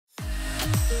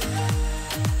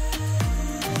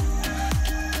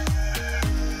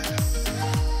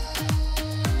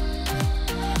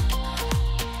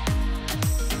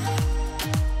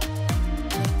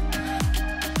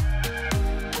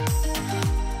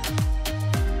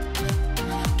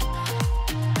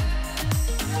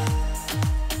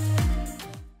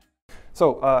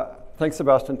So thanks,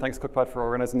 Sebastian. Thanks, ClickPad, for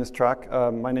organizing this track.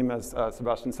 My name, as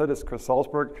Sebastian said, is Chris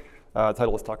Salzberg. The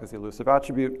title of this talk is the Elusive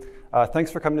Attribute. Thanks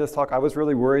for coming to this talk. I was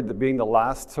really worried that being the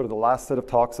last set of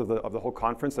talks of the whole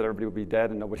conference, that everybody would be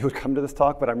dead and nobody would come to this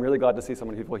talk, but I'm really glad to see so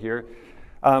many people here.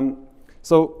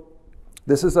 So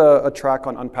this is a track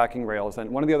on unpacking Rails, and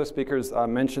one of the other speakers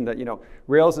mentioned that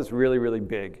Rails is really, really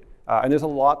big, and there's a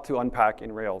lot to unpack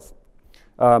in Rails.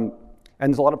 And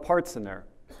there's a lot of parts in there.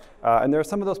 And there are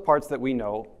some of those parts that we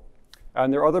know,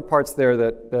 and there are other parts there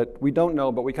that we don't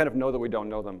know, but we kind of know that we don't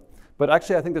know them. But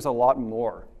actually, I think there's a lot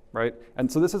more, right?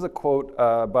 And so this is a quote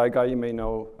by a guy you may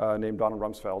know named Donald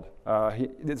Rumsfeld.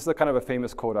 This is a kind of a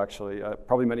famous quote, actually.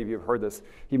 Probably many of you have heard this.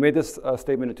 He made this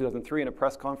statement in 2003 in a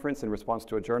press conference in response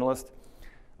to a journalist.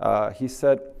 He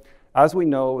said, "As we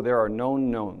know, there are known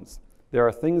knowns. There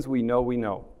are things we know we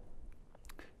know.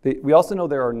 We also know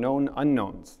there are known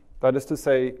unknowns. That is to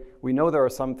say, we know there are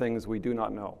some things we do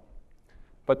not know.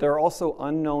 But there are also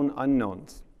unknown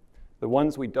unknowns. The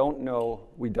ones we don't know,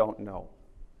 we don't know."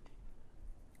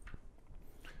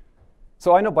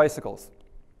 So I know bicycles.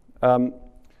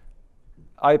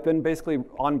 I've been basically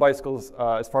on bicycles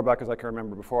as far back as I can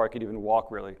remember, before I could even walk,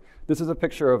 really. This is a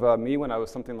picture of me when I was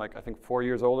something like, I think, 4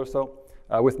 years old or so,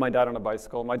 with my dad on a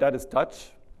bicycle. My dad is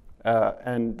Dutch,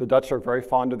 and the Dutch are very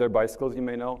fond of their bicycles, you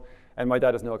may know. And my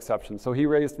dad is no exception. So he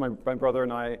raised my brother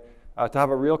and I to have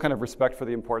a real kind of respect for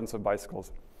the importance of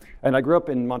bicycles. And I grew up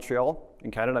in Montreal, in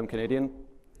Canada. I'm Canadian.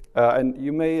 And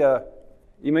you may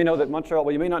know that Montreal,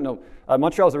 well, you may not know,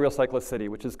 Montreal is a real cyclist city,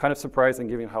 which is kind of surprising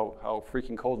given how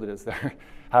freaking cold it is there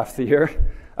half the year.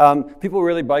 People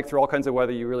really bike through all kinds of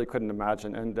weather you really couldn't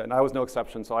imagine. And I was no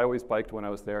exception, so I always biked when I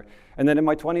was there. And then in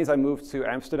my 20s, I moved to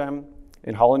Amsterdam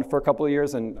in Holland for a couple of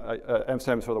years, and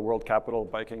Amsterdam is sort of the world capital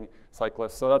of biking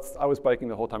cyclists. So I was biking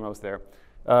the whole time I was there.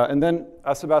 And then,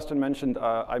 as Sebastian mentioned,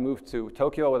 I moved to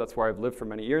Tokyo. That's where I've lived for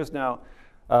many years now.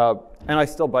 And I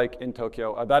still bike in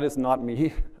Tokyo. That is not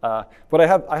me, but I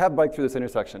have biked through this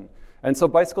intersection. And so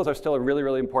bicycles are still a really,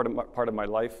 really important part of my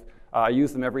life. I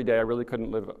use them every day. I really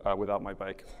couldn't live without my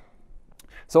bike.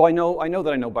 So I know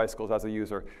that I know bicycles as a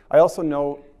user. I also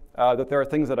know that there are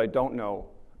things that I don't know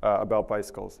about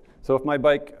bicycles. So if my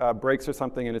bike breaks or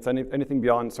something and it's anything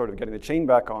beyond sort of getting the chain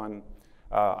back on,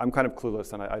 I'm kind of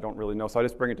clueless and I don't really know. So I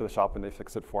just bring it to the shop and they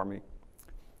fix it for me.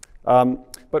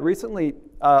 But recently,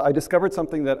 I discovered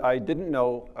something that I didn't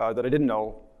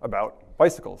know about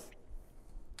bicycles,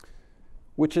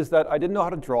 which is that I didn't know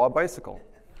how to draw a bicycle.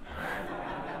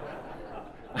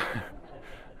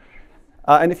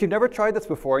 And if you've never tried this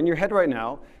before, in your head right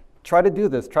now, try to do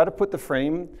this. Try to put the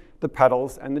frame, the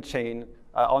pedals, and the chain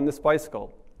on this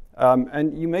bicycle.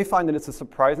 And you may find that it's a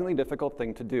surprisingly difficult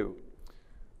thing to do.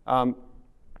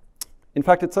 In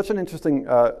fact, it's such an interesting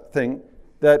thing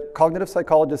that cognitive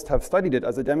psychologists have studied it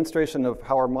as a demonstration of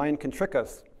how our mind can trick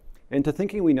us into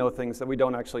thinking we know things that we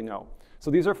don't actually know. So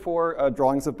these are 4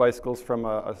 drawings of bicycles from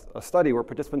a study where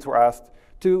participants were asked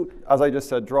to, as I just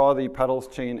said, draw the pedals,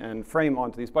 chain, and frame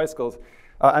onto these bicycles.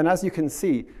 And as you can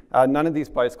see, none of these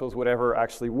bicycles would ever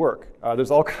actually work.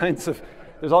 There's all kinds of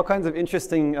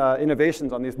interesting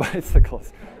innovations on these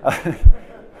bicycles.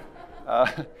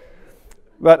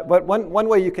 But one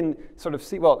way you can sort of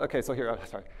see, well, okay, so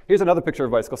here's another picture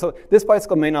of a bicycle. So this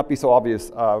bicycle may not be so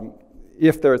obvious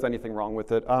if there is anything wrong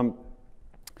with it.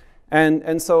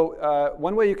 And so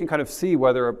one way you can kind of see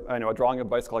whether a drawing of a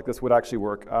bicycle like this would actually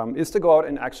work is to go out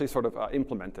and actually sort of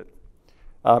implement it.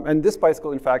 And this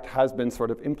bicycle, in fact, has been sort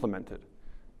of implemented.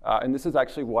 And this is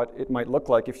actually what it might look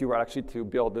like if you were actually to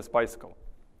build this bicycle.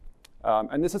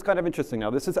 And this is kind of interesting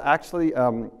now. This is actually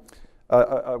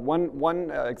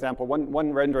one example,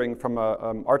 one rendering from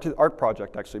an art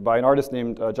project, actually, by an artist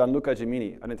named Gianluca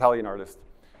Gemini, an Italian artist.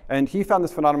 And he found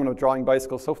this phenomenon of drawing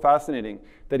bicycles so fascinating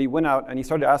that he went out and he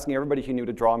started asking everybody he knew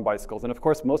to draw on bicycles. And of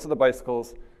course, most of the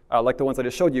bicycles, like the ones I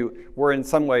just showed you, were in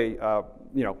some way,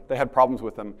 they had problems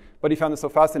with them. But he found this so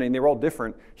fascinating, they were all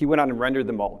different. He went out and rendered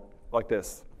them all like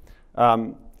this.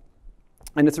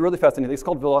 And it's really fascinating. It's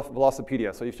called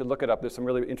Velocipedia, so you should look it up. There's some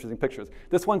really interesting pictures.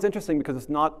 This one's interesting because it's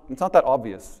not that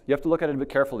obvious. You have to look at it a bit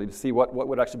carefully to see what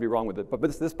would actually be wrong with it. But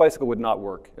this bicycle would not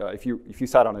work. If you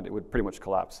sat on it, it would pretty much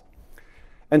collapse.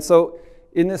 And so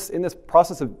in this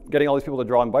process of getting all these people to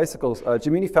draw on bicycles,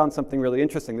 Gemini found something really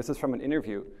interesting. This is from an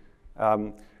interview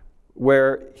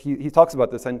where he talks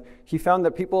about this, and he found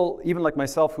that people, even like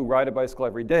myself, who ride a bicycle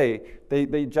every day,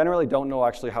 they generally don't know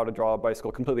actually how to draw a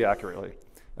bicycle completely accurately.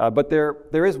 But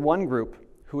there is one group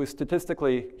who is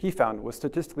statistically, he found, was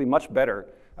statistically much better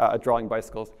at drawing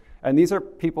bicycles. And these are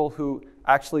people who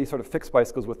actually sort of fix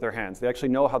bicycles with their hands. They actually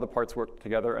know how the parts work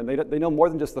together, and they know more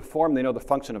than just the form, they know the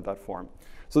function of that form.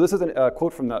 So this is a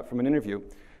quote from an interview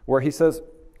where he says,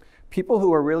 "People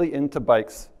who are really into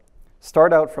bikes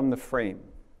start out from the frame.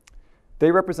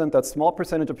 They represent that small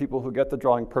percentage of people who get the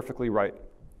drawing perfectly right.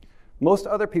 Most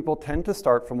other people tend to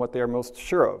start from what they are most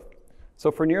sure of.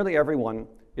 So for nearly everyone,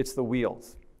 it's the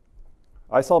wheels.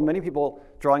 I saw many people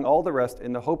drawing all the rest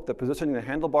in the hope that positioning the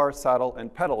handlebar, saddle,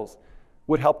 and pedals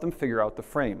would help them figure out the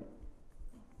frame."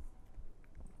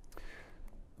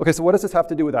 Okay, so what does this have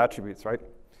to do with attributes, right?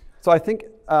 So I think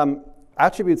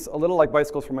attributes, a little like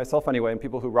bicycles for myself anyway, and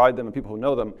people who ride them and people who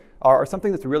know them, are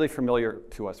something that's really familiar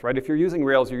to us, right? If you're using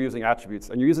Rails, you're using attributes,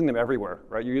 and you're using them everywhere,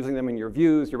 right? You're using them in your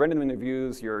views, you're rendering them in the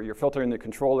views, you're filtering the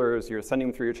controllers, you're sending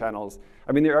them through your channels.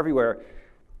 I mean, they're everywhere.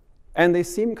 And they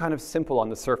seem kind of simple on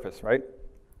the surface, right?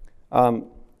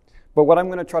 But what I'm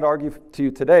going to try to argue to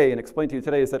you today and explain to you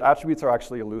today is that attributes are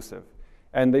actually elusive.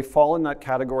 And they fall in that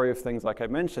category of things, like I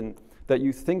mentioned, that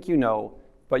you think you know,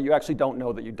 but you actually don't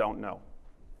know that you don't know.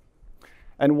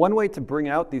 And one way to bring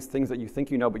out these things that you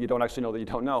think you know, but you don't actually know that you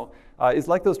don't know, is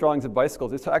like those drawings of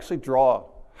bicycles, is to actually draw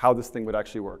how this thing would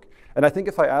actually work. And I think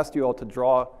if I asked you all to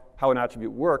draw how an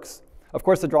attribute works, of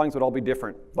course the drawings would all be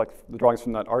different, like the drawings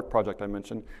from that art project I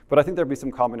mentioned, but I think there'd be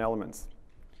some common elements.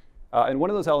 And one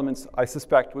of those elements, I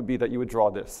suspect, would be that you would draw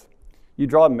this. You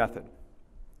draw a method,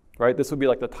 right? This would be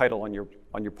like the title on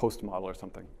your post model or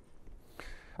something.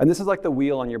 And this is like the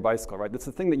wheel on your bicycle, right? That's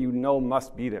the thing that you know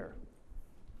must be there.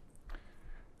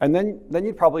 And then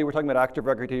you'd probably, we're talking about active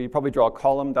record here, you'd probably draw a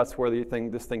column. That's where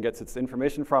this thing gets its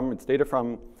information from, its data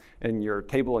from, in your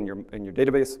table, in your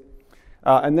database.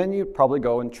 And then you'd probably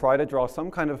go and try to draw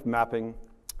some kind of mapping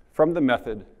from the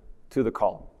method to the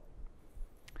column.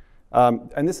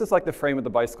 And this is like the frame of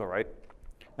the bicycle, right?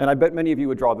 And I bet many of you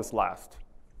would draw this last.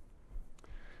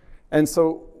 And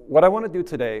so what I want to do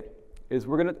today is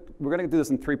we're gonna do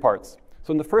this in 3 parts.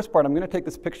 So in the first part, I'm going to take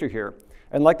this picture here,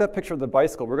 and like that picture of the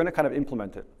bicycle, we're going to kind of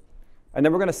implement it. And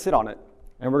then we're going to sit on it,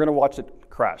 and we're going to watch it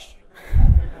crash.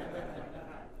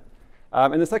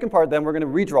 In the second part, then, we're going to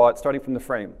redraw it starting from the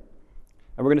frame.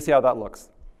 And we're going to see how that looks.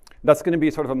 That's going to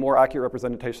be sort of a more accurate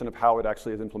representation of how it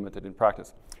actually is implemented in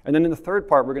practice. And then in the third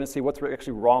part, we're going to see what's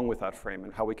actually wrong with that frame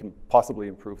and how we can possibly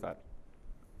improve that.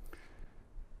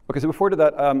 Okay, so before we do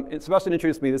that, Sebastian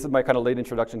introduced me. This is my kind of late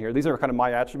introduction here. These are kind of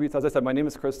my attributes. As I said, my name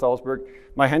is Chris Salzberg.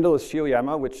 My handle is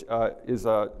Shioyama, which is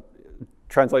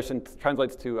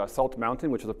translates to Salt Mountain,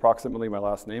 which is approximately my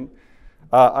last name.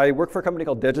 I work for a company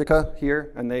called Dejika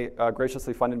here, and they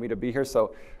graciously funded me to be here.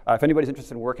 So if anybody's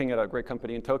interested in working at a great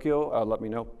company in Tokyo, let me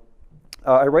know.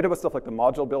 I write about stuff like the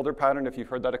module builder pattern, if you've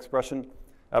heard that expression,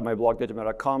 at my blog,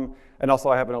 digimeta.com. And also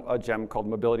I have a gem called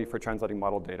Mobility for Translating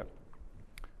Model Data.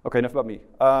 Okay, enough about me.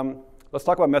 Let's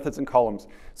talk about methods and columns.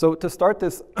 So to start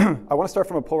this, I want to start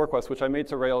from a pull request, which I made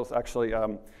to Rails actually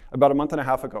about a month and a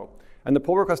half ago. And the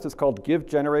pull request is called Give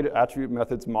Generated Attribute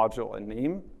Methods Module a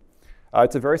Name.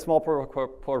 It's a very small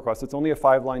pull request. It's only a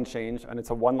 5-line change, and it's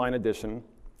a 1-line addition.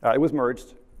 It was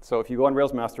merged, so if you go on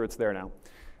Rails Master, it's there now.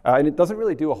 And it doesn't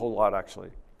really do a whole lot, actually.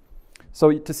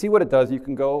 So to see what it does, you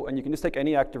can go and you can just take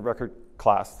any active record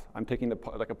class. I'm taking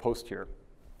like a post here.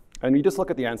 And you just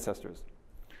look at the ancestors.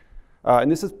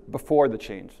 And this is before the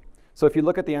change. So if you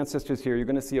look at the ancestors here, you're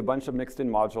going to see a bunch of mixed-in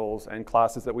modules and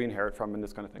classes that we inherit from and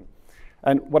this kind of thing.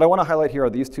 And what I want to highlight here are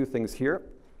these 2 things here.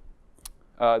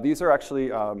 These are actually,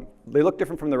 they look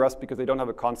different from the rest because they don't have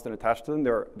a constant attached to them.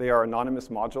 They are anonymous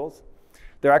modules.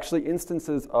 They're actually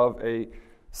instances of a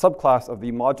subclass of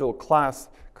the module class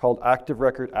called Active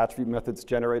Record Attribute Methods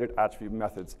Generated Attribute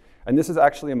Methods. And this is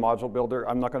actually a module builder.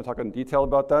 I'm not going to talk in detail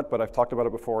about that, but I've talked about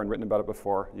it before and written about it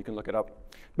before. You can look it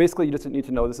up. Basically, you just need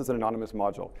to know this is an anonymous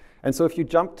module. And so if you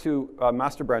jump to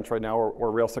master branch right now,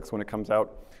 or Rails 6 when it comes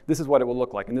out, this is what it will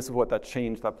look like. And this is what that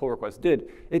change, that pull request did.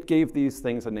 It gave these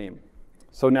things a name.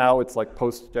 So now it's like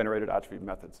post-generated attribute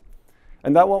methods.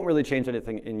 And that won't really change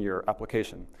anything in your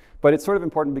application. But it's sort of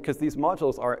important because these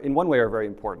modules are, in one way, are very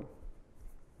important.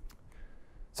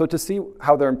 So to see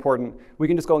how they're important, we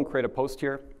can just go and create a post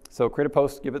here. So create a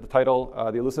post, give it the title,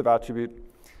 the elusive attribute.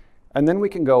 And then we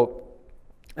can go,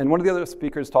 and one of the other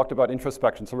speakers talked about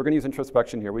introspection. So we're going to use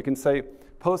introspection here. We can say,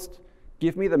 post,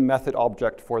 give me the method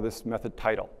object for this method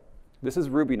title. This is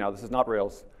Ruby now. This is not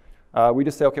Rails. We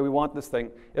just say, OK, we want this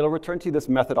thing. It'll return to you this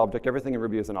method object. Everything in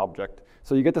Ruby is an object.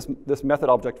 So you get this method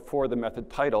object for the method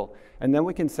title. And then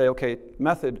we can say, OK,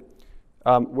 method,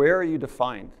 where are you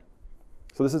defined?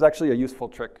 So this is actually a useful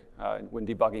trick when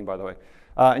debugging, by the way.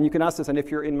 And you can ask this, and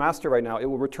if you're in master right now, it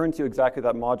will return to you exactly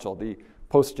that module, the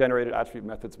post-generated attribute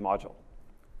methods module.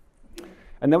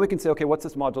 And then we can say, okay, what's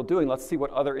this module doing? Let's see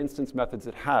what other instance methods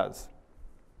it has.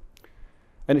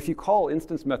 And if you call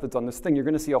instance methods on this thing, you're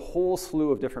going to see a whole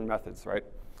slew of different methods, right?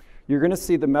 You're going to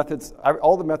see the methods,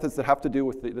 all the methods that have to do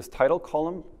with this title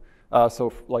column.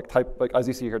 So like as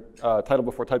you see here, title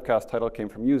before typecast, title came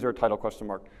from user, title question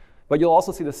mark. But you'll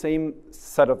also see the same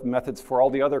set of methods for all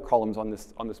the other columns on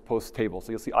this post table.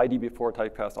 So you'll see ID before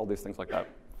typecast, all these things like that.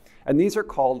 And these are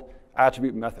called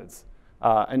attribute methods.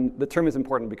 And the term is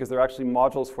important because they're actually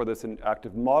modules for this in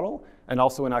active model and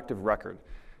also in active record.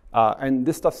 And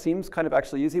this stuff seems kind of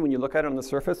actually easy when you look at it on the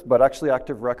surface, but actually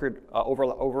active record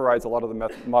overrides a lot of the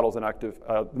methods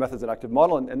in active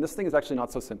model, and this thing is actually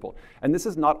not so simple. And this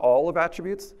is not all of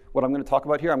attributes. What I'm going to talk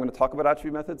about here, I'm going to talk about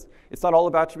attribute methods. It's not all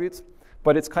of attributes,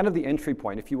 but it's kind of the entry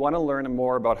point. If you want to learn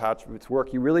more about how attributes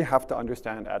work, you really have to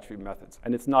understand attribute methods,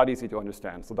 and it's not easy to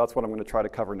understand. So that's what I'm going to try to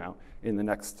cover now in the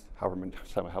next however much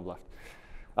time I have left.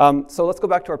 So let's go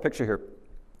back to our picture here.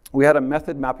 We had a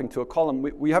method mapping to a column.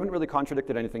 We haven't really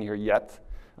contradicted anything here yet,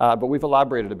 but we've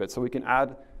elaborated a bit. So we can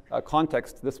add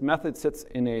context. This method sits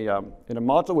in a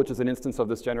module, which is an instance of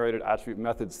this generated attribute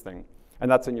methods thing, and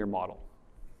that's in your model.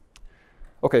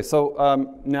 Okay, so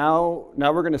now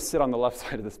we're going to sit on the left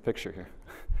side of this picture here.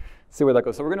 See where that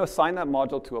goes. So we're going to assign that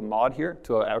module to a mod here,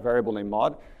 to a variable named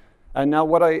mod. And now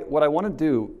what I want to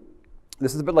do,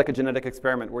 this is a bit like a genetic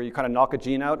experiment where you kind of knock a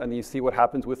gene out and then you see what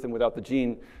happens with and without the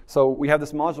gene. So we have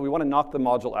this module. We want to knock the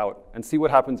module out and see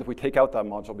what happens if we take out that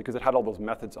module because it had all those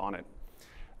methods on it.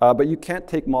 But you can't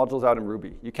take modules out in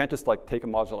Ruby. You can't just like take a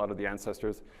module out of the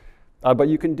ancestors. But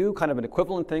you can do kind of an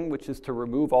equivalent thing, which is to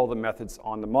remove all the methods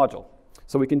on the module.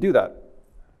 So we can do that.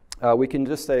 We can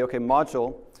just say, OK,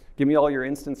 module, give me all your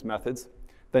instance methods,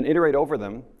 then iterate over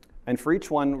them. And for each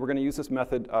one, we're going to use this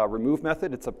method, remove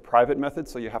method. It's a private method,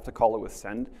 so you have to call it with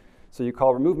send. So you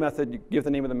call remove method, you give the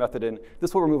name of the method in.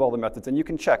 This will remove all the methods. And you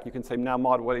can check. You can say, now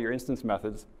mod, what are your instance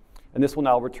methods? And this will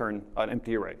now return an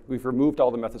empty array. We've removed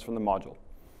all the methods from the module.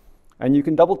 And you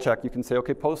can double check. You can say,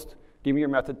 OK, post, give me your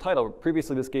method title.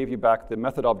 Previously, this gave you back the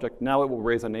method object. Now it will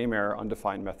raise a name error,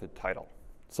 undefined method title.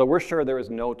 So we're sure there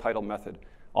is no title method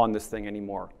on this thing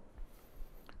anymore.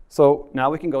 So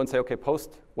now we can go and say, OK,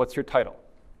 post, what's your title?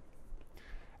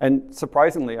 And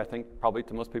surprisingly, I think, probably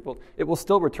to most people, it will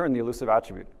still return the elusive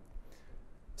attribute.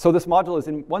 So this module is,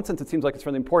 in one sense, it seems like it's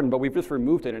really important, but we've just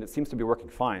removed it, and it seems to be working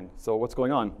fine. So what's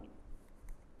going on?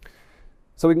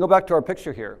 So we can go back to our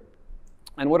picture here.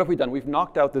 And what have we done? We've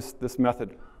knocked out this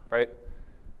method, right?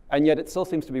 And yet it still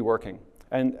seems to be working.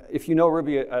 And if you know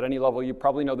Ruby at any level, you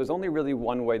probably know there's only really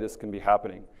one way this can be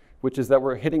happening, which is that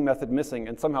we're hitting method missing,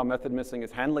 and somehow method missing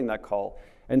is handling that call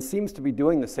and seems to be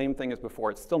doing the same thing as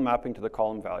before. It's still mapping to the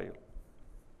column value.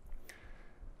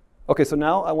 OK, so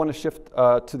now I want to shift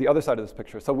to the other side of this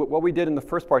picture. So what we did in the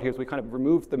first part here is we kind of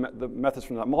removed the methods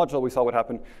from that module. We saw what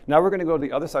happened. Now we're going to go to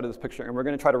the other side of this picture, and we're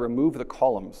going to try to remove the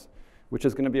columns, which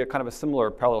is going to be a kind of a similar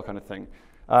parallel kind of thing.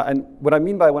 And what I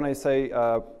mean by when I say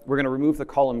we're going to remove the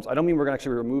columns, I don't mean we're going to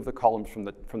actually remove the columns from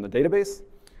the database.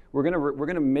 We're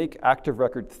going to make active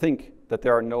record think that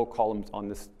there are no columns on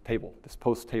this table, this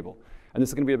post table. And this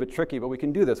is going to be a bit tricky, but we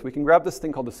can do this. We can grab this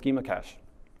thing called the schema cache.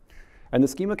 And the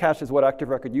schema cache is what active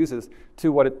record uses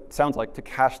to what it sounds like, to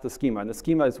cache the schema. And the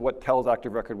schema is what tells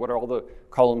active record what are all the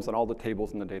columns and all the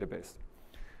tables in the database.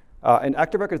 And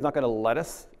active record is not going to let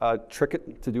us trick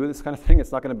it to do this kind of thing.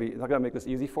 It's not going to make this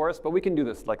easy for us, but we can do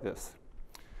this like this.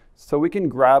 So we can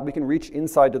reach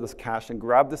inside to this cache and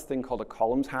grab this thing called a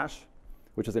columns hash,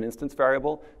 which is an instance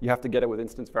variable. You have to get it with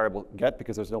instance variable get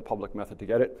because there's no public method to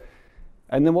get it.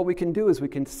 And then what we can do is we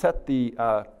can set the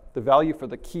value for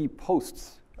the key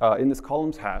posts in this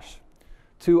columns hash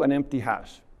to an empty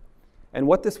hash. And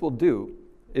what this will do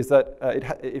is that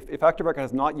if active record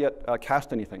has not yet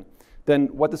cached anything, then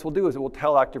what this will do is it will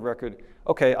tell active record,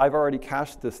 OK, I've already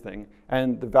cached this thing,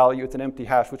 and the value, it's an empty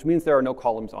hash, which means there are no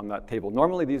columns on that table.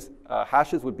 Normally, these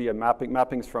hashes would be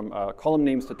mappings from column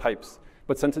names to types.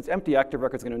 But since it's empty, active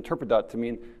record is going to interpret that to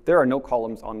mean there are no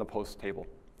columns on the post table.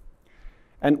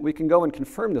 And we can go and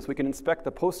confirm this. We can inspect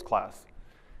the post class.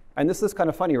 And this is kind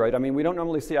of funny, right? I mean, we don't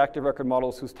normally see active record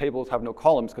models whose tables have no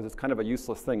columns because it's kind of a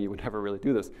useless thing. You would never really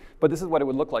do this. But this is what it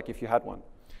would look like if you had one.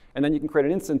 And then you can create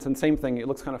an instance, and same thing. It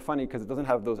looks kind of funny because it doesn't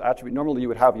have those attributes. Normally, you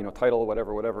would have title,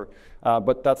 whatever.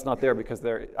 But that's not there because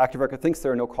active record thinks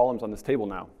there are no columns on this table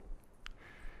now.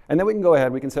 And then we can go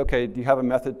ahead. We can say, OK, do you have a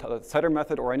method, a setter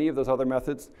method, or any of those other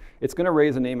methods? It's going to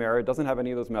raise a name error. It doesn't have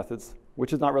any of those methods,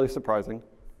 which is not really surprising.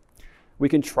 We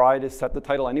can try to set the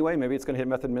title anyway. Maybe it's going to hit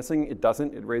method missing. It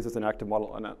doesn't. It raises an active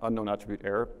model unknown attribute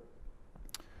error.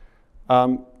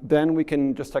 Then we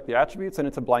can just check the attributes, and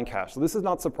it's a blank hash. So this is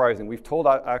not surprising. We've told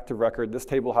active record this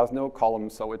table has no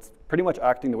columns, so it's pretty much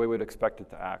acting the way we'd expect it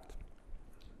to act.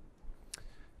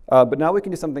 But now we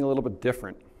can do something a little bit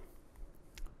different.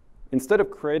 Instead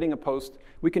of creating a post,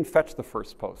 we can fetch the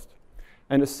first post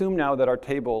and assume now that our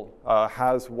table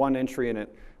has one entry in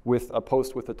it with a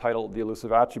post with the title, the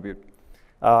elusive attribute.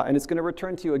 And it's going to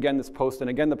return to you again this post, and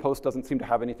again the post doesn't seem to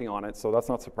have anything on it, so that's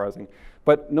not surprising.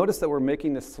 But notice that we're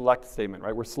making this select statement,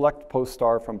 right? We're select post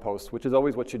star from post, which is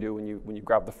always what you do when you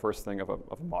grab the first thing of a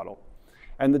model.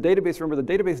 And the database, remember,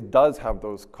 the database does have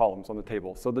those columns on the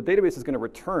table, so the database is going to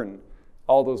return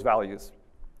all those values,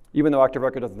 even though active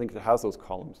record doesn't think it has those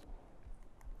columns.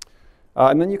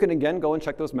 And then you can again go and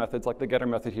check those methods, like the getter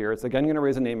method here. It's again going to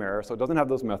raise a name error, so it doesn't have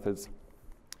those methods.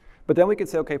 But then we can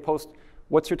say, okay, post,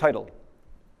 what's your title?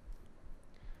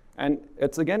 And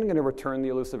it's again going to return the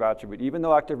elusive attribute, even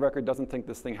though active record doesn't think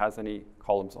this thing has any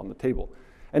columns on the table.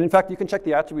 And in fact, you can check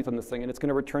the attributes on this thing, and it's going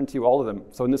to return to you all of them.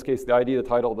 So in this case, the ID, the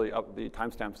title, the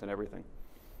timestamps, and everything.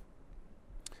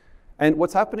 And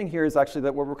what's happening here is actually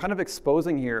that what we're kind of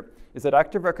exposing here is that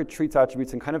active record treats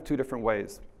attributes in kind of two different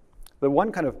ways. The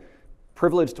one kind of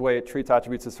privileged way it treats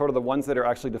attributes is sort of the ones that are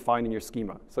actually defined in your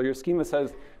schema. So your schema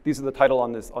says these are the title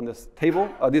on this table,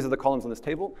 these are the columns on this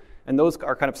table, and those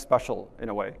are kind of special in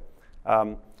a way.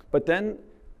 But then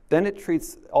it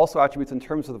treats also attributes in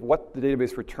terms of what the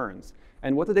database returns.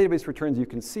 And what the database returns, you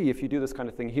can see if you do this kind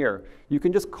of thing here. You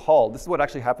can just call, this is what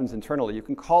actually happens internally. You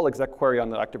can call exec query on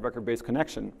the active record base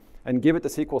connection and give it the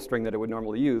SQL string that it would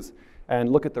normally use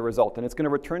and look at the result. And it's going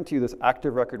to return to you this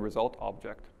active record result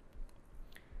object.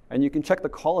 And you can check the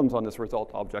columns on this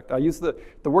result object. I use the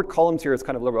word columns here is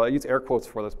kind of liberal. I use air quotes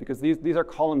for this because these are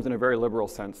columns in a very liberal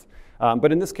sense.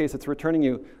 But in this case, it's returning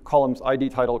you columns ID,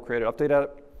 title, created, updated,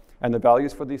 and the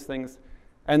values for these things.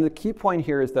 And the key point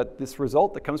here is that this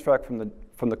result that comes back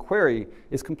from the query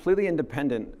is completely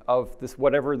independent of this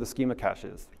whatever the schema cache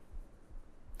is.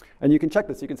 And you can check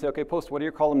this. You can say, okay, post, what are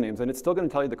your column names? And it's still going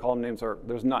to tell you the column names are,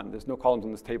 there's none. There's no columns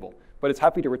in this table. But it's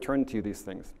happy to return to you these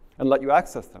things and let you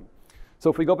access them. So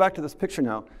if we go back to this picture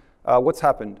now, what's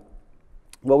happened?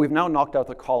 Well, we've now knocked out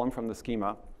the column from the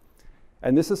schema.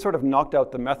 And this has sort of knocked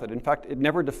out the method. In fact, it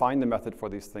never defined the method for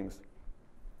these things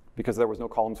because there was no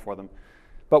columns for them.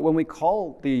 But when we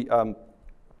call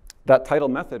that title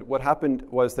method, what happened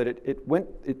was that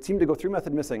it seemed to go through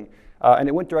method missing, and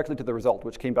it went directly to the result,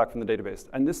 which came back from the database.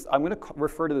 And this, I'm going to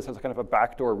refer to this as kind of a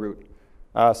backdoor route.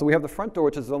 So we have the front door,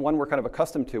 which is the one we're kind of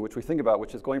accustomed to, which we think about,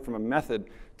 which is going from a method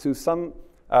to some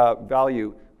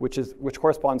value, which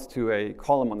corresponds to a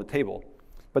column on the table.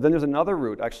 But then there's another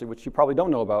route, actually, which you probably don't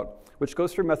know about, which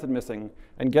goes through method missing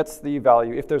and gets the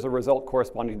value, if there's a result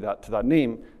corresponding to that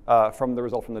name, from the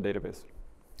result from the database.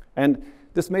 And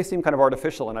this may seem kind of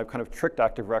artificial, and I've kind of tricked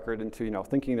active record into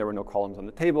thinking there were no columns on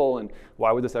the table, and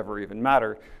why would this ever even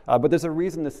matter? But there's a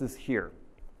reason this is here.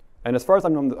 And as far as I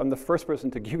know, I'm the first person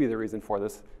to give you the reason for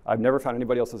this. I've never found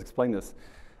anybody else who's explained this.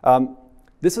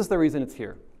 This is the reason it's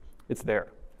here. It's there.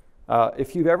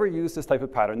 If you've ever used this type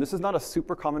of pattern, this is not a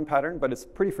super common pattern, but it's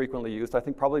pretty frequently used. I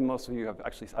think probably most of you have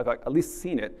actually, I've at least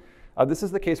seen it. This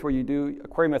is the case where you do a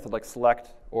query method like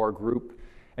select or group,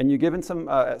 and you give in some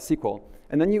SQL,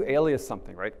 and then you alias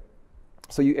something, right?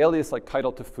 So you alias like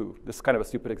title to foo. This is kind of a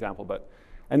stupid example,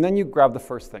 and then you grab the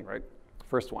first thing, right?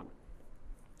 First one.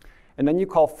 And then you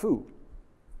call foo.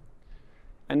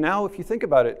 And now if you think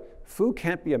about it, foo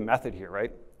can't be a method here,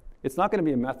 right? It's not going to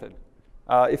be a method.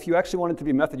 If you actually want it to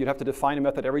be a method, you'd have to define a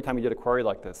method every time you did a query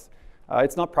like this.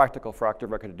 It's not practical for active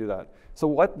record to do that.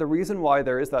 So the reason why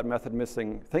there is that method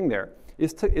missing thing there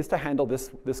is to handle this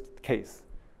case,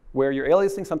 where you're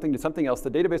aliasing something to something else.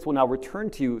 The database will now return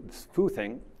to you this foo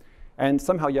thing, and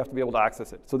somehow you have to be able to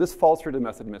access it. So this falls through to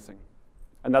method missing,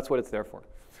 and that's what it's there for.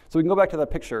 So we can go back to that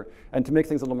picture, and to make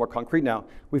things a little more concrete now,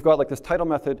 we've got like this title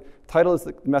method. Title is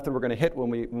the method we're going to hit when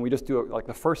we just do it like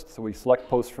the first, so we select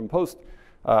post from post.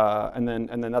 And then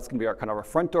that's going to be our kind of our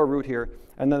front door route here.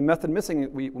 And then the method missing,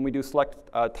 when we do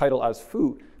select title as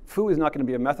foo, foo is not going to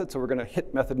be a method, so we're going to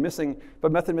hit method missing.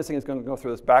 But method missing is going to go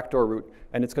through this backdoor route,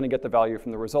 and it's going to get the value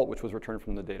from the result, which was returned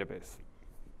from the database.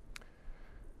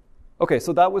 OK,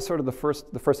 so that was sort of the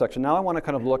first section. Now I want to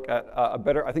kind of look at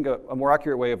a more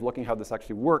accurate way of looking how this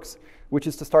actually works, which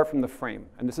is to start from the frame.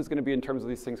 And this is going to be in terms of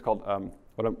these things called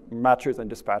matchers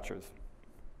and dispatchers.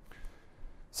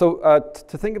 So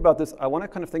to think about this, I want to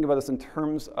kind of think about this in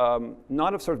terms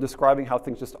not of sort of describing how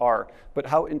things just are, but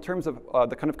how in terms of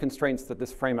the kind of constraints that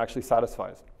this frame actually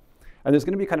satisfies. And there's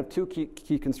going to be kind of two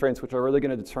key constraints which are really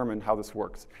going to determine how this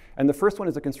works. And the first one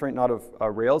is a constraint not of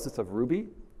Rails, it's of Ruby.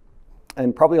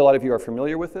 And probably a lot of you are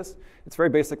familiar with this. It's a very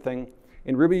basic thing.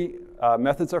 In Ruby,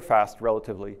 methods are fast,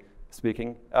 relatively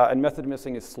speaking, and method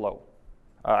missing is slow.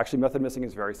 Actually, method missing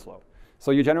is very slow.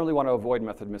 So you generally want to avoid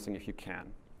method missing if you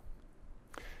can.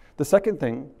 The second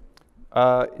thing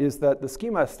is that the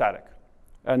schema is static.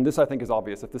 And this, I think, is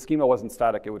obvious. If the schema wasn't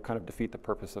static, it would kind of defeat the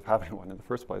purpose of having one in the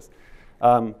first place.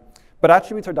 But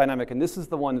attributes are dynamic, and this is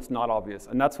the one that's not obvious.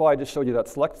 And that's why I just showed you that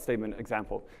select statement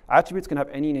example. Attributes can have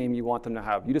any name you want them to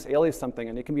have. You just alias something,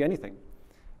 and it can be anything.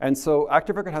 And so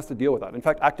Active Record has to deal with that. In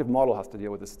fact, Active Model has to deal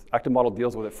with this. Active Model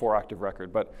deals with it for Active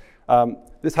Record. But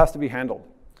this has to be handled.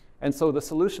 And so the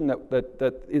solution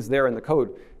that is there in the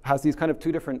code has these kind of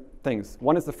two different things.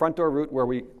 One is the front door route where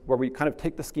we kind of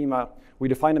take the schema, we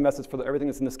define a message for everything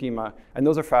that's in the schema, and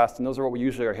those are fast, and those are what we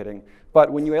usually are hitting.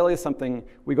 But when you alias something,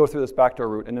 we go through this backdoor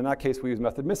route, and in that case, we use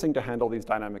method missing to handle these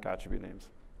dynamic attribute names.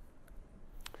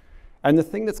 And the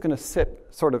thing that's going to sit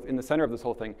sort of in the center of this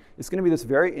whole thing is going to be this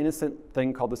very innocent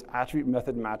thing called this attribute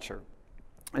method matcher.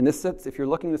 And this sits, if you're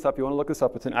looking this up, you want to look this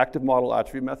up, it's an active model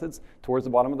attribute methods towards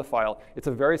the bottom of the file. It's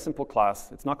a very simple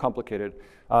class. It's not complicated.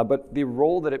 But the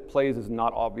role that it plays is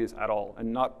not obvious at all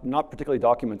and not particularly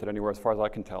documented anywhere as far as I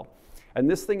can tell. And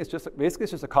this thing is just, basically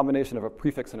it's just a combination of a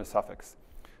prefix and a suffix.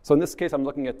 So in this case, I'm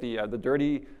looking at the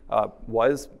dirty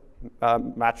was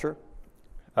matcher,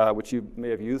 which you may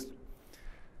have used.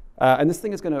 And this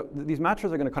thing is going to, these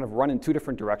matchers are going to kind of run in two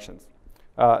different directions.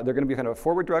 They're going to be kind of a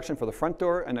forward direction for the front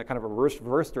door and a kind of a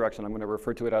reverse direction, I'm going to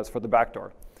refer to it as, for the back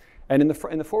door. And in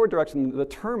the forward direction, the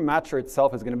term matcher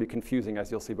itself is going to be confusing, as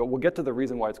you'll see, but we'll get to the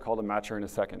reason why it's called a matcher in a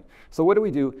second. So what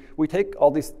do? We take all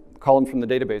these columns from the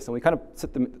database and we kind of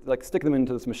stick them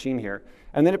into this machine here,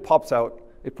 and then it pops out,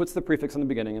 it puts the prefix in the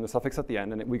beginning and the suffix at the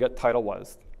end, and we get title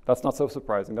was. That's not so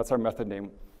surprising. That's our method name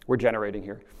we're generating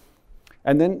here.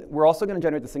 And then we're also going to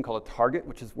generate this thing called a target,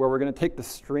 which is where we're going to take the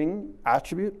string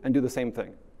attribute and do the same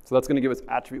thing. So that's going to give us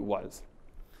attribute was.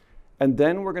 And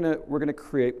then we're going to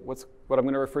create what I'm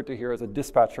going to refer to here as a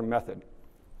dispatcher method,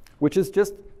 which is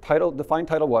just define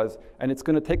title was, and it's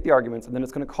going to take the arguments, and then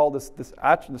it's going to call this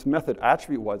method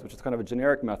attribute was, which is kind of a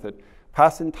generic method,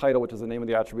 pass in title, which is the name of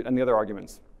the attribute, and the other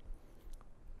arguments.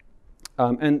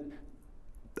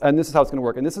 And this is how it's going to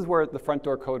work. And this is where the front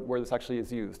door code where this actually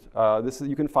is used.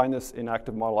 You can find this in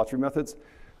active model attribute methods.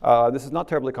 This is not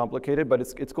terribly complicated, but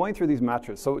it's going through these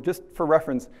matchers. So just for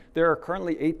reference, there are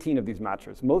currently 18 of these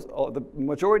matchers. The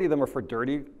majority of them are for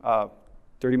dirty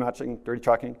matching, dirty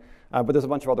tracking, but there's a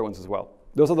bunch of other ones as well.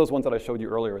 Those are those ones that I showed you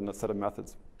earlier in the set of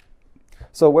methods.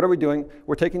 So what are we doing?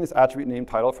 We're taking this attribute name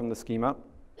title from the schema.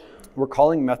 We're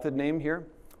calling method name here,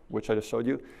 which I just showed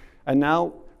you. And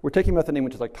now we're taking method name,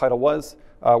 which is like title was.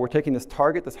 We're taking this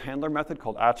target, this handler method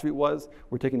called attribute was.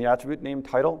 We're taking the attribute name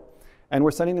title, and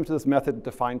we're sending them to this method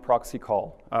define proxy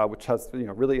call, which has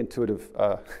really intuitive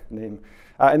name.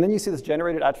 And then you see this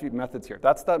generated attribute methods here.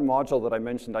 That's that module that I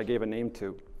mentioned I gave a name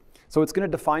to. So it's going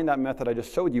to define that method I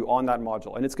just showed you on that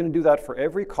module, and it's going to do that for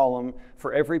every column,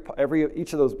 for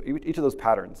each of those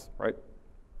patterns, right?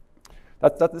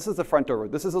 This is the front door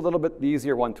route. This is a little bit the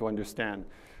easier one to understand.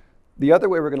 The other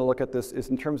way we're going to look at this is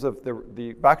in terms of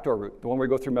the backdoor route, the one where we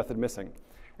go through method missing.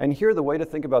 And here, the way to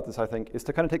think about this, I think, is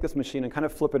to kind of take this machine and kind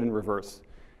of flip it in reverse.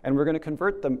 And we're going to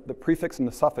convert the prefix and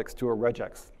the suffix to a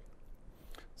regex.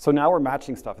 So now we're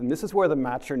matching stuff. And this is where the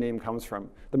matcher name comes from.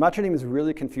 The matcher name is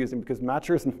really confusing because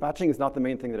matching is not the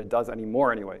main thing that it does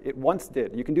anymore anyway. It once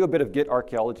did. You can do a bit of Git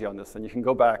archaeology on this, and you can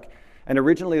go back. And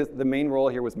originally, the main role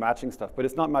here was matching stuff, but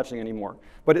it's not matching anymore.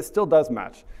 But it still does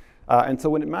match. And so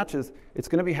when it matches, it's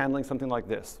going to be handling something like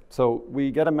this. So we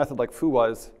get a method like foo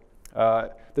was.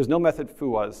 There's no method foo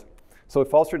was. So it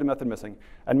falls through to method missing.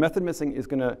 And method missing is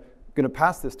going to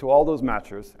pass this to all those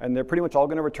matchers. And they're pretty much all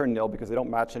going to return nil because they don't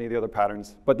match any of the other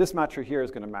patterns. But this matcher here is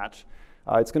going to match.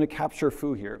 It's going to capture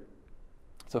foo here.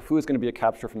 So foo is going to be a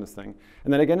capture from this thing.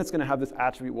 And then again, it's going to have this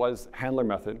attribute was handler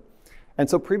method. And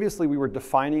so previously, we were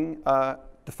defining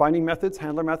methods,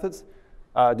 handler methods.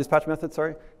 Dispatch method,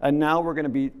 sorry, and now we're going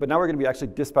to be actually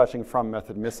dispatching from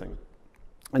method missing,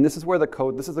 and this is where the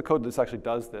code. This is the code that actually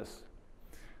does this.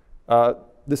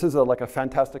 This is like a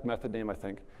fantastic method name, I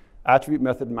think. Attribute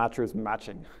method matchers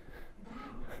matching.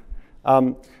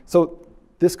 So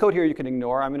this code here you can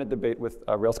ignore. I'm in a debate with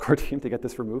Rails core team to get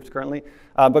this removed currently,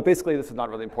 but basically this is not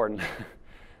really important,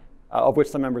 of which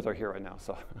some members are here right now.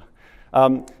 So.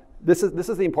 This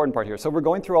is the important part here. So we're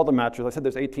going through all the matchers. I said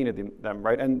there's 18 of them,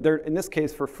 right? And in this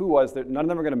case, for foo was, none of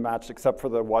them are going to match except for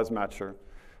the was matcher.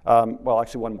 Well,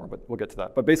 actually one more, but we'll get to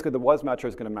that. But basically, the was matcher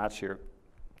is going to match here.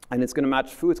 And it's going to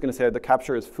match foo. It's going to say the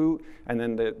capture is foo, and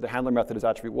then the handler method is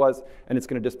attribute was, and it's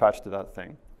going to dispatch to that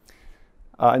thing.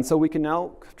 And so we can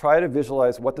now try to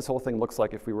visualize what this whole thing looks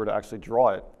like if we were to actually draw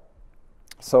it.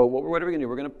 So what are we going to do?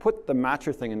 We're going to put the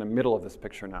matcher thing in the middle of this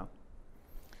picture now.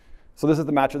 So this is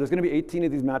the matcher. There's going to be 18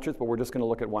 of these matchers, but we're just going to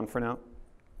look at one for now.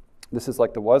 This is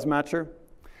like the was matcher.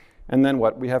 And then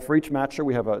what? We have for each matcher,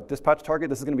 we have a dispatch target.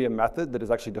 This is going to be a method that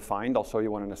is actually defined. I'll show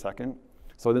you one in a second.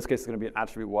 So in this case, it's going to be an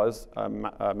attribute was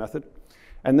method.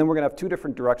 And then we're going to have two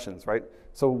different directions, right?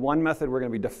 So one method, we're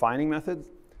going to be defining methods.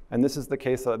 And this is the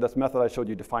case, this method I showed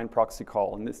you, define proxy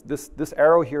call. And this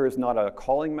arrow here is not a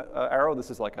calling arrow.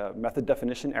 This is like a method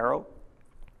definition arrow.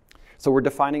 So we're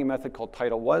defining a method called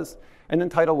title was. And then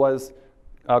title was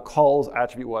calls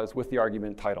attribute was with the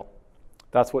argument title.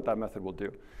 That's what that method will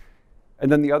do.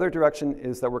 And then the other direction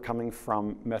is that we're coming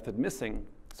from method missing.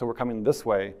 So we're coming this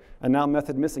way. And now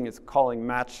method missing is calling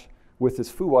match with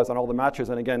this foo was on all the matchers.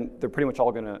 And again, they're pretty much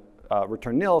all going to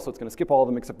return nil. So it's going to skip all of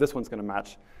them except this one's going to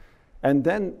match. And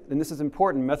then, and this is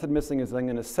important, method missing is then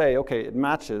going to say, OK, it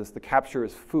matches. The capture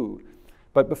is foo.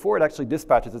 But before it actually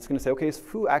dispatches, it's going to say, OK, is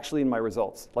foo actually in my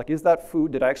results? Like, is that foo?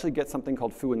 Did I actually get something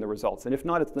called foo in the results? And if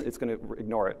not, it's going to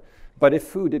ignore it. But if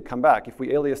foo did come back, if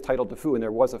we alias title to foo and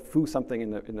there was a foo something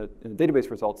in the database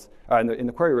results, in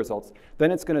the query results, then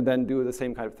it's going to then do the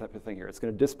same kind of type of thing here. It's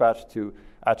going to dispatch to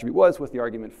attribute was with the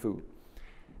argument foo.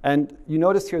 And you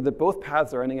notice here that both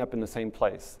paths are ending up in the same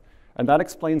place. And that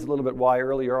explains a little bit why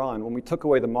earlier on, when we took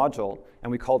away the module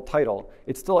and we called title,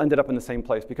 it still ended up in the same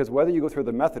place. Because whether you go through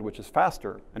the method, which is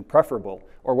faster and preferable,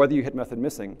 or whether you hit method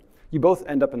missing, you both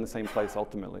end up in the same place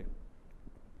ultimately.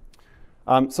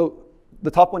 So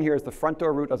the top one here is the front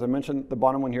door route. As I mentioned, the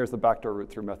bottom one here is the backdoor route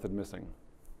through method missing.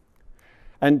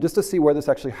 And just to see where this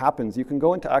actually happens, you can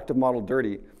go into active model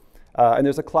dirty. And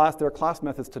there are class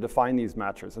methods to define these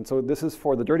matchers. And so this is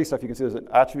for the dirty stuff. You can see there's an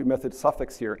attribute method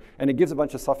suffix here, and it gives a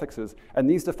bunch of suffixes, and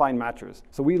these define matchers.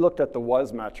 So we looked at the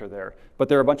was matcher there, but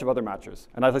there are a bunch of other matchers.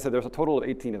 And as I said, there's a total of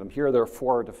 18 of them. Here, there are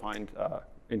 4 defined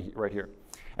right here.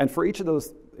 And for each of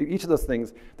those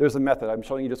things, there's a method. I'm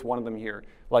showing you just one of them here,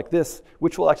 like this,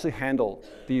 which will actually handle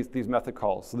these method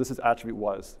calls. So this is attribute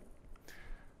was.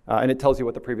 And it tells you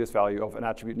what the previous value of an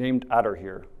attribute named adder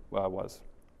here was.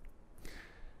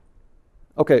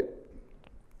 OK,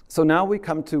 so now we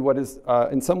come to what is,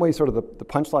 in some ways, sort of the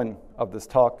punchline of this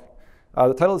talk.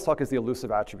 The title of this talk is the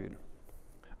elusive attribute.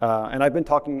 And I've been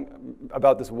talking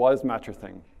about this was matcher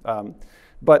thing.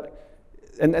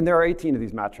 And there are 18 of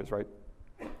these matchers, right?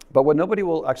 But what nobody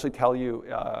will actually tell you,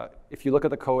 if you look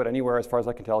at the code anywhere, as far as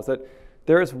I can tell, is that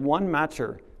there is one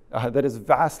matcher that is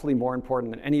vastly more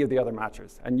important than any of the other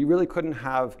matchers. And you really couldn't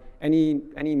have any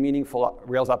meaningful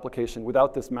Rails application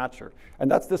without this matcher.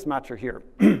 And that's this matcher here.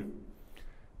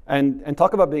 and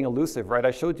talk about being elusive, right?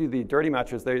 I showed you the dirty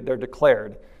matchers. They're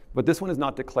declared. But this one is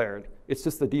not declared. It's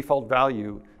just the default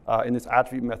value in this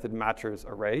attribute method matchers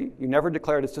array. You never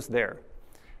declare it. It's just there.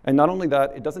 And not only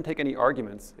that, it doesn't take any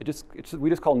arguments. We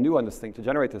just call new on this thing to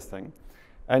generate this thing.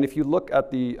 And if you look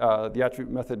at the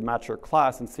attribute method matcher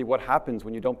class and see what happens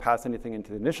when you don't pass anything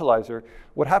into the initializer,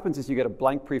 what happens is you get a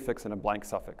blank prefix and a blank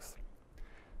suffix.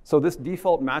 So this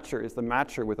default matcher is the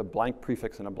matcher with a blank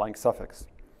prefix and a blank suffix.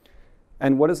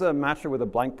 And what does a matcher with a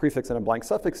blank prefix and a blank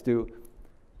suffix do?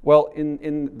 Well,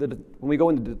 when we go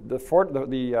into the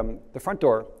front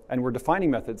door and we're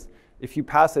defining methods, if you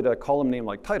pass it a column name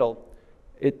like title,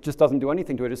 it just doesn't do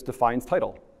anything to it. It just defines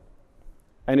title.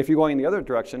 And if you're going in the other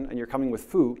direction and you're coming with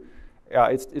foo,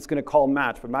 it's going to call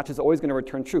match, but match is always going to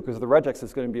return true because the regex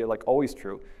is going to be like always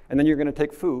true. And then you're going to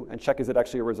take foo and check is it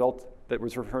actually a result that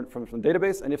was returned from the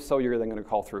database, and if so, you're then going to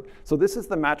call through. So this is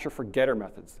the matcher for getter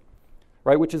methods,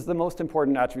 right? Which is the most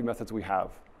important attribute methods we have.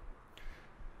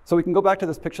 So we can go back to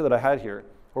this picture that I had here,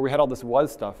 where we had all this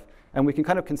was stuff, and we can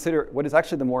kind of consider what is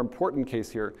actually the more important case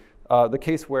here, the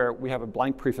case where we have a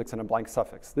blank prefix and a blank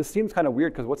suffix. This seems kind of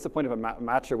weird because what's the point of a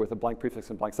matcher with a blank prefix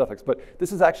and blank suffix? But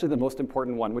this is actually the most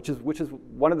important one, which is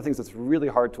one of the things that's really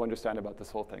hard to understand about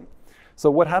this whole thing. So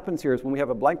what happens here is when we have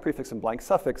a blank prefix and blank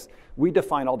suffix, we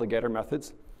define all the getter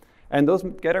methods. And those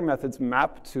getter methods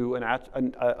map to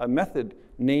a method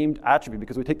named attribute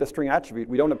because we take the string attribute.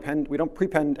 We don't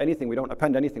prepend anything. We don't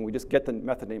append anything. We just get the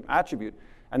method name attribute.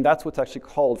 And that's what's actually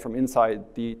called from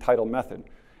inside the title method.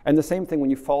 And the same thing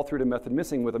when you fall through to method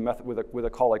missing with a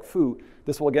call like foo,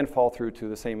 this will again fall through to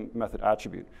the same method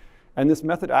attribute. And this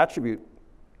method attribute,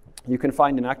 you can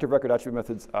find in active record attribute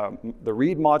methods the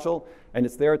read module, and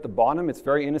it's there at the bottom. It's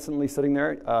very innocently sitting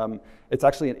there. It's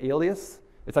actually an alias.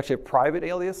 It's actually a private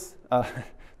alias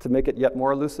to make it yet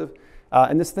more elusive.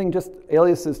 And this thing just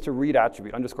aliases to read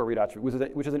attribute, underscore read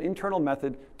attribute, which is an internal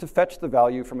method to fetch the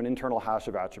value from an internal hash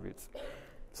of attributes.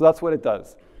 So that's what it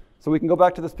does. So we can go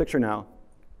back to this picture now.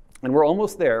 And we're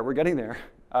almost there. We're getting there.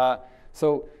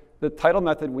 So the title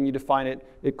method, when you define it,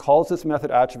 it calls this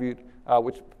method attribute,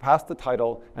 which passed the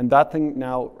title. And that thing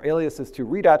now aliases to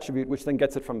read attribute, which then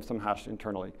gets it from some hash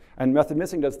internally. And method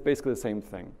missing does basically the same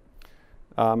thing.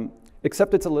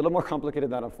 Except it's a little more complicated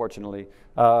than that, unfortunately.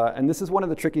 And this is one of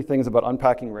the tricky things about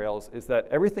unpacking Rails, is that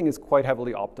everything is quite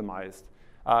heavily optimized.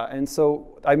 And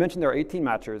so I mentioned there are 18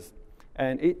 matchers.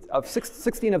 And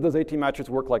 16 of those 18 matchers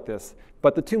work like this.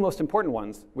 But the two most important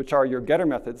ones, which are your getter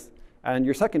methods, and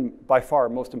your second, by far,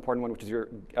 most important one, which is your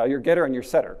getter and your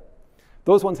setter,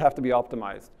 those ones have to be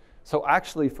optimized. So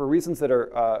actually, for reasons that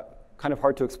are kind of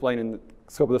hard to explain in the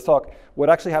scope of this talk, what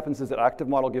actually happens is that active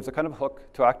model gives a kind of hook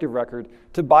to active record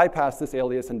to bypass this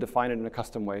alias and define it in a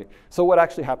custom way. So what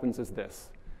actually happens is this.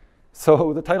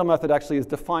 So the title method actually is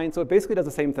defined, so it basically does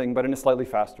the same thing, but in a slightly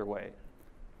faster way.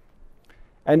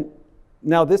 And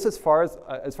now this, as far as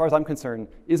I'm concerned,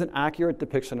 is an accurate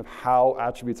depiction of how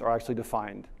attributes are actually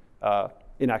defined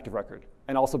in active record,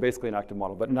 and also basically in active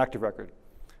model, but in active record.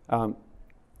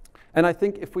 And I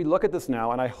think if we look at this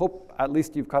now, and I hope at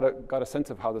least you've got a sense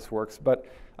of how this works, but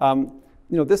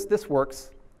this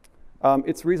works.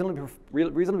 It's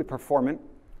reasonably performant.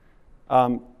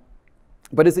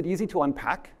 But is it easy to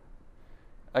unpack?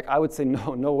 Like, I would say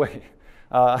no way.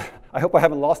 I hope I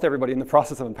haven't lost everybody in the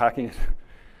process of unpacking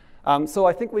it. So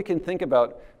I think we can think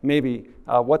about maybe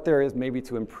what there is maybe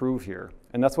to improve here.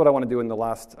 And that's what I want to do in the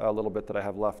last little bit that I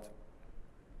have left.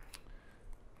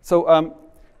 So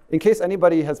in case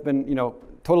anybody has been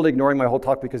totally ignoring my whole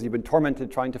talk because you've been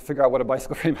tormented trying to figure out what a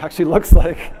bicycle frame actually looks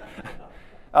like,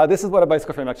 this is what a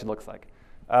bicycle frame actually looks like.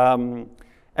 And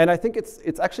I think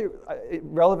it's actually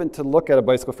relevant to look at a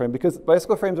bicycle frame because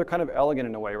bicycle frames are kind of elegant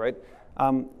in a way, right?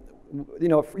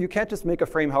 You can't just make a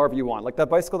frame however you want. Like that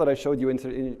bicycle that I showed you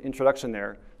in introduction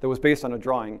there that was based on a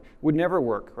drawing would never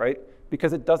work, right?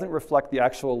 Because it doesn't reflect the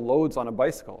actual loads on a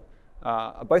bicycle.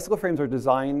 Bicycle frames are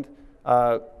designed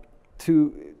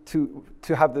to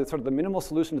have the minimal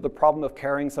solution to the problem of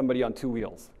carrying somebody on two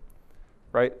wheels,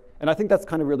 right? And I think that's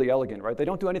kind of really elegant, right? They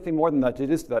don't do anything more than that to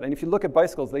just that. And if you look at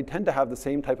bicycles, they tend to have the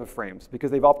same type of frames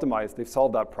because they've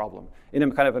solved that problem in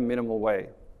a kind of a minimal way.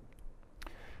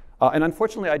 And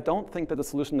unfortunately, I don't think that the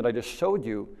solution that I just showed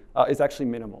you is actually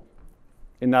minimal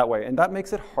in that way. And that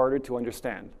makes it harder to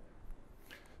understand.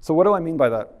 So what do I mean by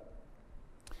that?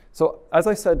 So as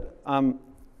I said,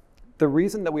 the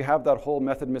reason that we have that whole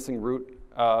method missing root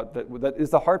that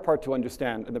is the hard part to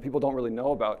understand and that people don't really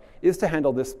know about is to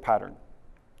handle this pattern.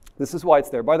 This is why it's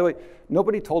there. By the way,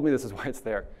 nobody told me this is why it's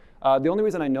there. The only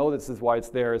reason I know this is why it's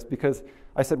there is because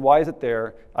I said, why is it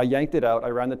there? I yanked it out, I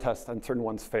ran the test, and certain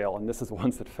ones fail, and this is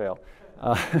ones that fail.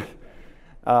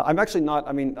 I'm actually not,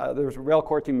 there's Rail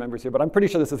core team members here, but I'm pretty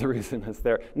sure this is the reason it's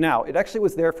there. Now, it actually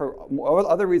was there for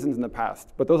other reasons in the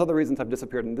past, but those other reasons have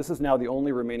disappeared, and this is now the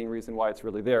only remaining reason why it's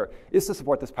really there, is to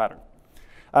support this pattern.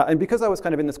 And because I was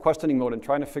kind of in this questioning mode and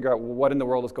trying to figure out what in the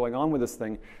world is going on with this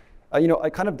thing, I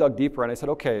kind of dug deeper, and I said,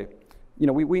 okay,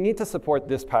 we need to support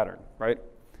this pattern, right?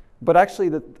 But actually,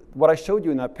 what I showed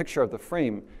you in that picture of the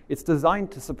frame, it's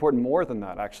designed to support more than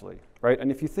that, actually, right?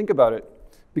 And if you think about it,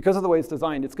 because of the way it's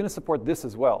designed, it's going to support this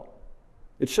as well.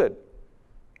 It should.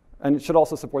 And it should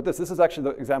also support this. This is actually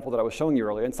the example that I was showing you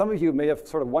earlier. And some of you may have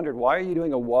sort of wondered, why are you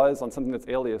doing a was on something that's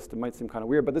aliased? It might seem kind of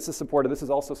weird, but this is supported. This is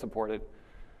also supported.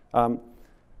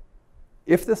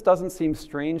 If this doesn't seem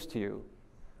strange to you,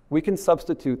 we can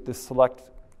substitute this select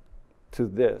to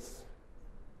this.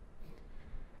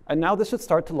 And now this should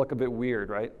start to look a bit weird,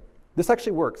 right? This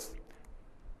actually works.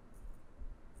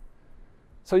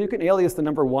 So you can alias the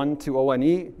number 1 to ONE.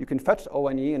 You can fetch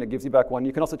ONE, and it gives you back 1.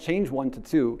 You can also change 1 to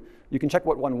 2. You can check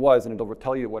what 1 was, and it'll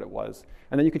tell you what it was.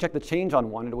 And then you can check the change on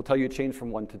 1, and it will tell you it changed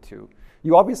from 1 to 2.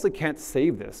 You obviously can't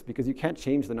save this, because you can't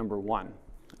change the number 1.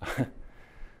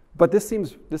 But this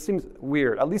seems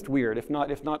weird, at least weird, if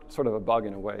not sort of a bug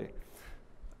in a way.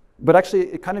 But actually,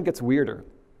 it kind of gets weirder.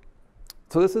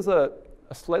 So this is a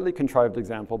slightly contrived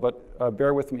example, but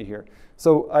bear with me here.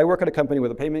 So I work at a company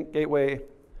with a payment gateway.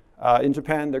 In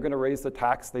Japan, they're going to raise the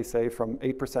tax, they say, from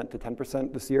 8% to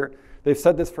 10% this year. They've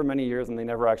said this for many years, and they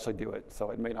never actually do it,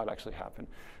 so it may not actually happen.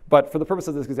 But for the purpose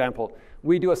of this example,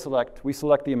 we do a select. We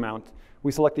select the amount.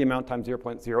 We select the amount times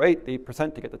 0.08, the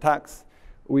 8% to get the tax.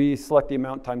 We select the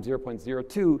amount times 0.02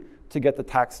 to get the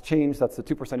tax change. That's the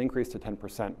 2% increase to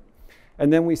 10%.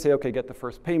 And then we say, OK, get the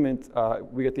first payment.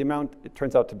 We get the amount. It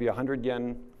turns out to be 100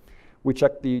 yen. We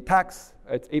check the tax.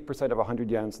 It's 8% of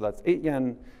 100 yen, so that's 8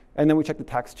 yen. And then we check the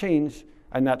tax change,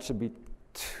 and that should be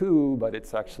 2, but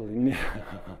it's actually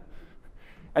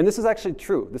and this is actually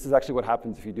true. This is actually what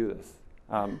happens if you do this.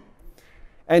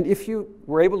 And if you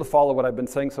were able to follow what I've been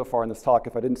saying so far in this talk,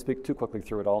 if I didn't speak too quickly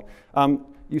through it all,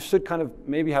 you should kind of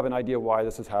maybe have an idea why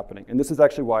this is happening. And this is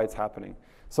actually why it's happening.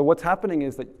 So what's happening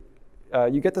is that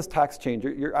you get this tax change.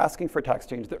 You're asking for a tax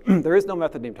change. There is no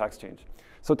method named tax change.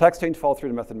 So tax change falls through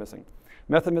to method missing.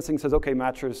 Method missing says, OK,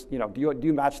 matchers, do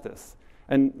you match this?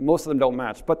 And most of them don't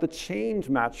match. But the change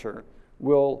matcher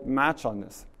will match on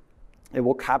this. It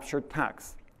will capture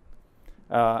tax.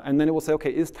 And then it will say, OK,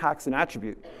 is tax an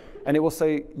attribute? And it will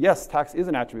say, yes, tax is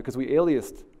an attribute because we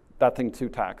aliased that thing to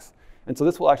tax. And so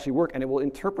this will actually work, and it will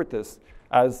interpret this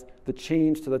as the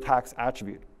change to the tax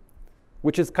attribute,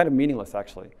 which is kind of meaningless,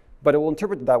 actually. But it will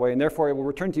interpret it that way, and therefore it will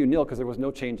return to you nil because there was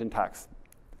no change in tax,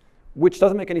 which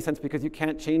doesn't make any sense because you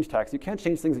can't change tax. You can't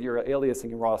change things that you're aliasing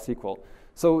in raw SQL.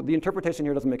 So the interpretation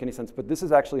here doesn't make any sense, but this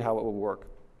is actually how it will work.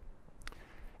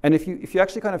 And if you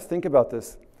actually kind of think about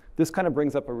this, this kind of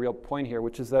brings up a real point here,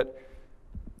 which is that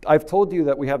I've told you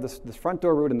that we have this front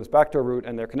door root and this back door root,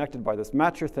 and they're connected by this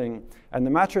matcher thing. And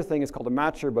the matcher thing is called a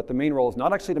matcher, but the main role is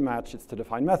not actually to match, it's to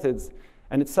define methods.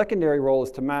 And its secondary role is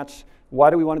to match.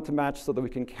 Why do we want it to match? So that we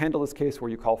can handle this case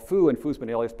where you call foo, and foo's been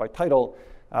aliased by title.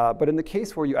 But in the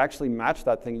case where you actually match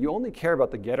that thing, you only care about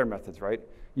the getter methods, right?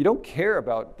 You don't care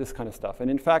about this kind of stuff.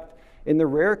 And in fact, in the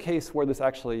rare case where this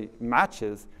actually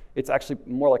matches, it's actually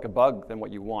more like a bug than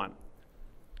what you want.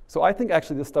 So I think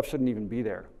actually this stuff shouldn't even be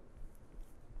there.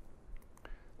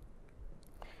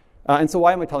 And so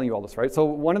why am I telling you all this, right? So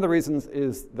one of the reasons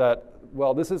is that,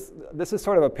 well, this is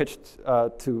sort of a pitch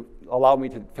to allow me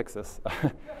to fix this.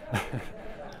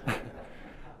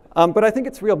 But I think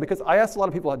it's real because I asked a lot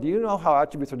of people, do you know how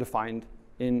attributes are defined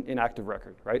in Active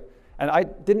Record, right? And I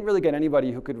didn't really get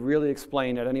anybody who could really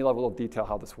explain at any level of detail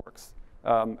how this works.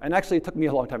 And actually, it took me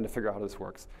a long time to figure out how this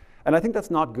works. And I think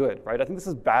that's not good, right? I think this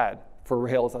is bad for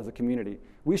Rails as a community.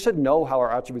 We should know how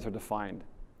our attributes are defined.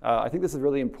 I think this is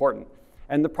really important.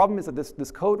 And the problem is that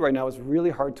this code right now is really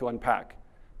hard to unpack.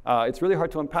 It's really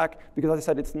hard to unpack because, as I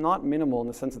said, it's not minimal in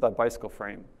the sense of that bicycle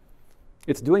frame.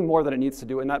 It's doing more than it needs to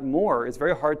do, and that more is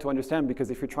very hard to understand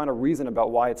because if you're trying to reason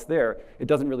about why it's there, it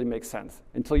doesn't really make sense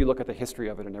until you look at the history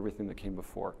of it and everything that came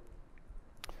before.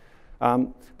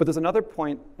 But there's another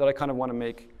point that I kind of want to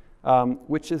make,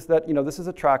 which is that this is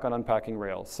a track on unpacking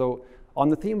Rails. So on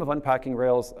the theme of unpacking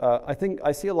Rails, I think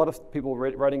I see a lot of people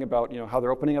writing about how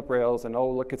they're opening up Rails and,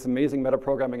 oh, look, it's amazing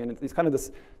metaprogramming, and it's kind of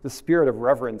this spirit of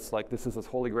reverence, like this is this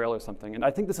holy grail or something. And I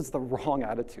think this is the wrong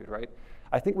attitude, right?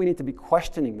 I think we need to be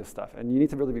questioning this stuff, and you need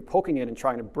to really be poking it and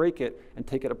trying to break it and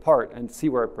take it apart and see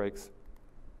where it breaks.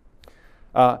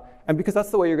 And because that's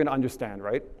the way you're going to understand,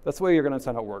 right? That's the way you're going to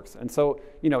understand how it works. And so,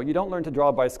 you don't learn to draw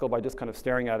a bicycle by just kind of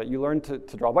staring at it. You learn to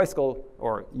draw a bicycle,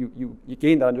 or you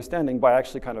gain that understanding by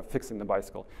actually kind of fixing the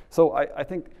bicycle. So I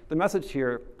think the message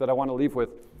here that I want to leave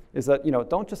with is that,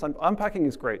 don't just, unpacking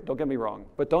is great, don't get me wrong,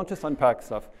 but don't just unpack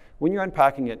stuff. When you're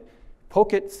unpacking it,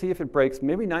 poke it, see if it breaks.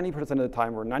 Maybe 90% of the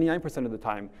time or 99% of the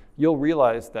time, you'll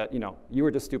realize that, you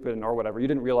were just stupid or whatever. You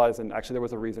didn't realize, and actually there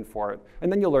was a reason for it. And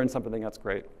then you'll learn something that's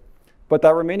great. But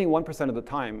that remaining 1% of the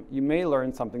time, you may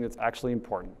learn something that's actually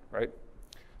important, right?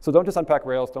 So don't just unpack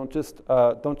Rails. Don't just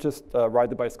ride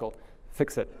the bicycle.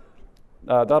 Fix it.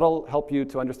 That'll help you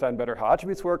to understand better how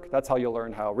attributes work. That's how you'll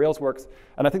learn how Rails works.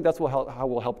 And I think that's how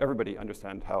we'll help everybody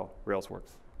understand how Rails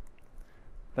works.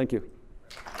 Thank you.